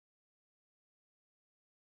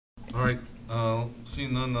All right,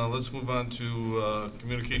 seeing none, let's move on to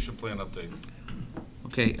communication plan update.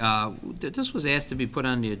 Okay, this was asked to be put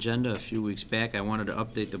on the agenda a few weeks back. I wanted to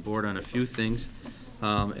update the board on a few things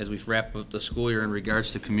as we wrap up the school year in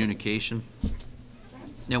regards to communication.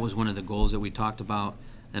 That was one of the goals that we talked about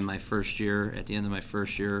in my first year, at the end of my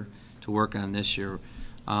first year, to work on this year.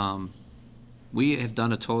 We have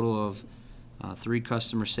done a total of 3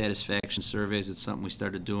 customer satisfaction surveys. It's something we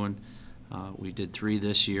started doing. We did 3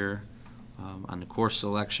 this year on the course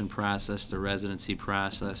selection process, the residency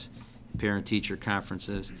process, parent-teacher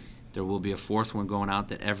conferences. There will be a 4th one going out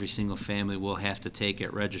that every single family will have to take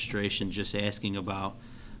at registration, just asking about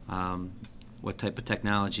what type of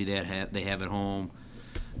technology they have at home,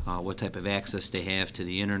 what type of access they have to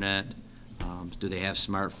the internet, do they have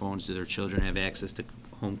smartphones, do their children have access to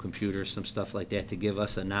home computers, some stuff like that, to give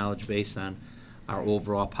us a knowledge base on our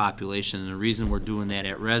overall population. And the reason we're doing that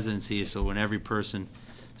at residency is so when every person,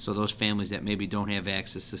 so those families that maybe don't have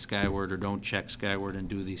access to Skyward or don't check Skyward and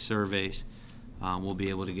do these surveys, will be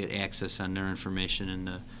able to get access on their information, and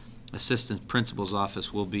the assistant principal's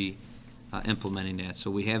office will be implementing that.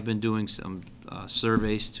 So we have been doing some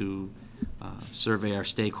surveys to survey our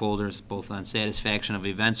stakeholders, both on satisfaction of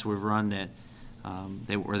events we've run that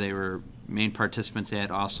where they were main participants at,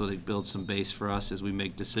 also to build some base for us as we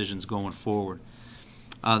make decisions going forward.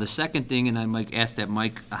 The second thing, and I might ask that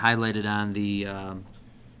Mike highlighted on the,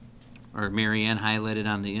 or Mary Ann highlighted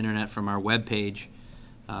on the internet from our webpage,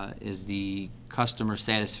 is the customer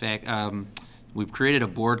satisfaction. We've created a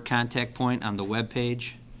board contact point on the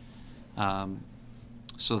webpage,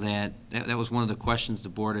 so that was one of the questions the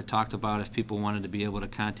board had talked about, if people wanted to be able to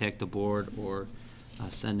contact the board or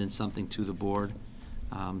send in something to the board.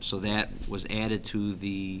 So that was added to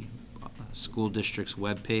the school district's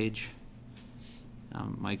webpage.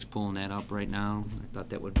 Mike's pulling that up right now. I thought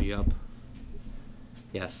that would be up.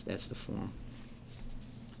 Yes, that's the form.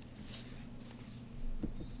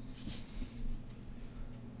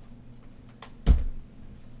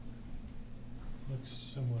 Looks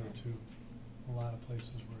similar to a lot of places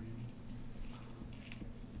where you...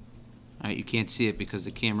 All right, you can't see it because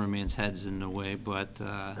the cameraman's head's in the way, but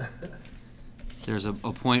there's a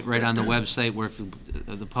point right on the website where if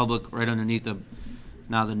the public, right underneath the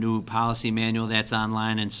new policy manual, that's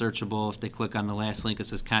online and searchable. If they click on the last link, it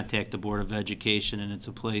says Contact the Board of Education, and it's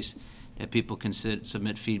a place that people can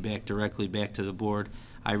submit feedback directly back to the board.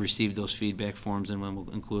 I receive those feedback forms, and we'll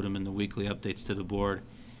include them in the weekly updates to the board.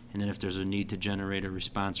 And then if there's a need to generate a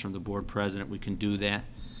response from the board president, we can do that.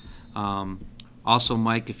 Also,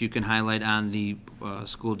 Mike, if you can highlight on the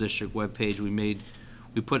school district webpage,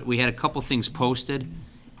 we had a couple things posted,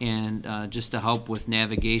 and just to help with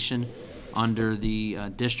navigation, under the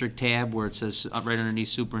district tab where it says right underneath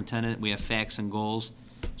superintendent, we have facts and goals.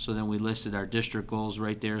 So then we listed our district goals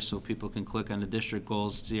right there, so people can click on the district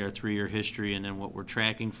goals, see our 3-year history, and then what we're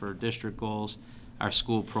tracking for district goals, our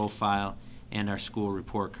school profile, and our school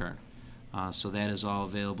report card. So that is all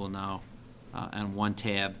available now on one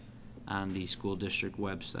tab on the school district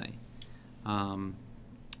website. One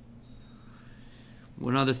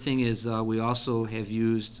other thing is we also have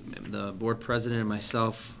used, the board president and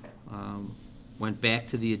myself went back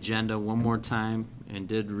to the agenda one more time and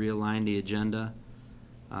did realign the agenda.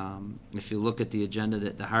 If you look at the agenda,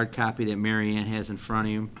 the hard copy that Mary Ann has in front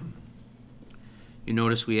of you, you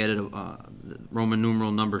notice we added Roman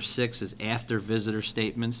numeral number 6 is after visitor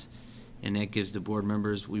statements, and that gives the board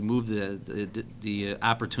members, we moved the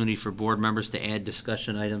opportunity for board members to add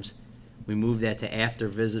discussion items. We moved that to after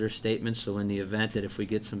visitor statements, so in the event that if we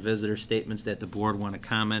get some visitor statements that the board want to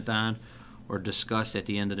comment on or discuss at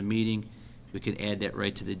the end of the meeting, we could add that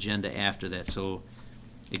right to the agenda after that. So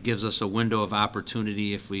it gives us a window of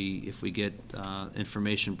opportunity if we get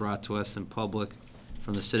information brought to us in public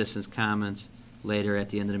from the citizens' comments later at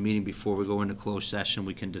the end of the meeting before we go into closed session.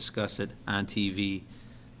 We can discuss it on TV.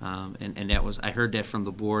 And that was, I heard that from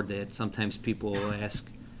the board, that sometimes people will ask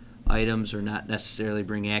items or not necessarily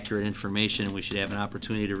bring accurate information, and we should have an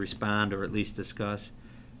opportunity to respond or at least discuss.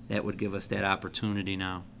 That would give us that opportunity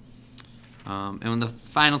now. And the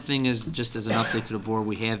final thing is, just as an update to the board,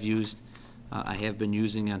 we have used, I have been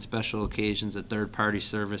using on special occasions a third-party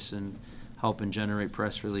service and helping generate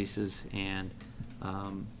press releases and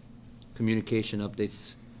communication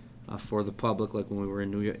updates for the public, like when we were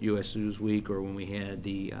in U.S. News Week, or when we had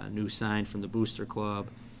the new sign from the Booster Club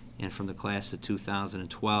and from the class of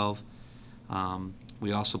 2012.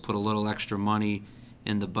 We also put a little extra money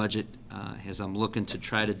in the budget as I'm looking to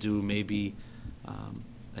try to do maybe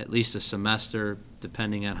at least a semester,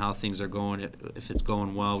 depending on how things are going. If it's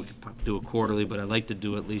going well, we could do it quarterly, but I'd like to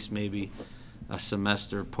do at least maybe a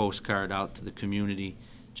semester postcard out to the community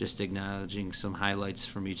just acknowledging some highlights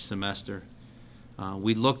from each semester.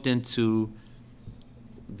 We looked into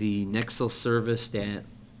the Nixle service that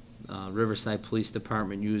Riverside Police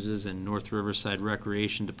Department uses and North Riverside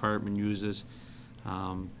Recreation Department uses.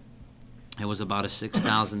 It was about a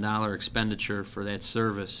 $6,000 expenditure for that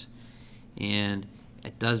service, and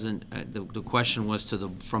it doesn't. The question was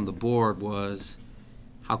from the board was,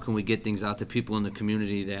 how can we get things out to people in the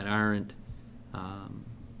community that aren't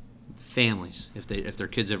families? If their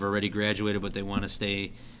kids have already graduated but they want to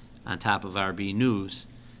stay on top of RB news,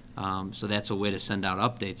 so that's a way to send out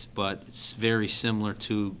updates. But it's very similar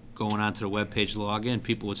to going onto the webpage login.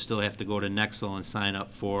 People would still have to go to Nexel and sign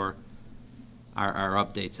up for our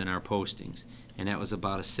updates and our postings, and that was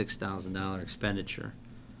about a $6,000 expenditure.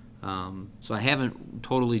 So I haven't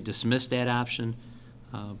totally dismissed that option,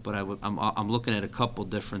 but I'm looking at a couple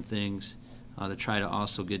different things to try to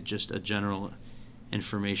also get just a general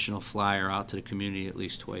informational flyer out to the community at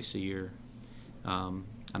least twice a year. I'm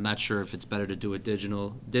not sure if it's better to do it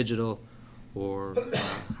digital or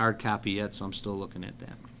hard copy yet, so I'm still looking at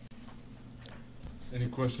that. Any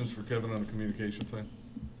questions for Kevin on the communication plan?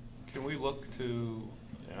 Can we look to,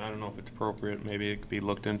 I don't know if it's appropriate, maybe it could be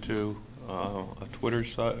looked into a Twitter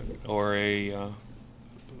site or a,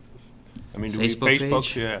 I mean, do we Facebook Facebook?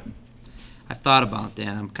 page? Yeah. I've thought about that.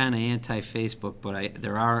 I'm kind of anti-Facebook, but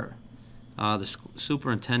there are the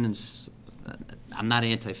superintendents. I'm not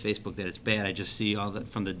anti-Facebook that it's bad. I just see all that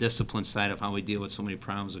from the discipline side of how we deal with so many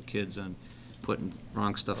problems with kids and putting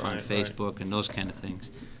wrong stuff on Right, Facebook and those kind of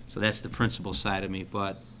things. So that's the principal side of me.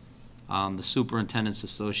 But the Superintendents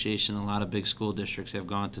Association, a lot of big school districts have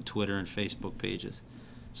gone to Twitter and Facebook pages.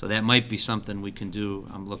 So that might be something we can do.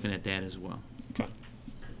 I'm looking at that as well. Okay.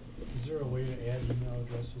 Is there a way to add email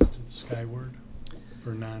addresses to the Skyward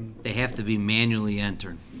for non? They have to be manually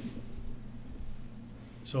entered.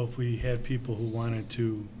 So if we had people who wanted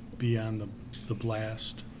to be on the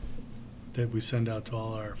blast that we send out to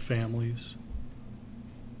all our families,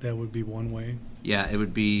 that would be one way? Yeah, it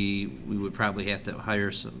would be, we would probably have to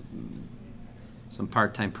hire some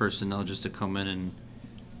part-time personnel just to come in and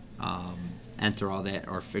enter all that,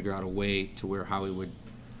 or figure out a way to how we would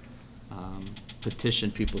petition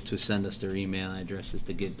people to send us their email addresses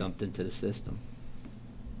to get dumped into the system.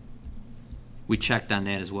 We checked on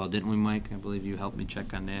that as well, didn't we, Mike? I believe you helped me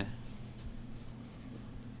check on that.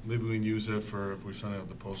 Maybe we can use that for if we send out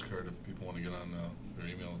the postcard. If people want to get on their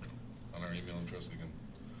email, on our email address, they can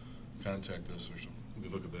contact us or something. We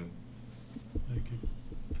can look at that. They could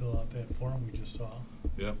fill out that form we just saw,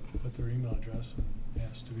 Yep. put their email address, and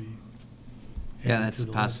ask to be Yeah, added that's to a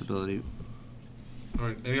the list. possibility. All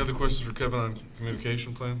right. Any other questions for Kevin on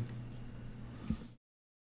communication plan?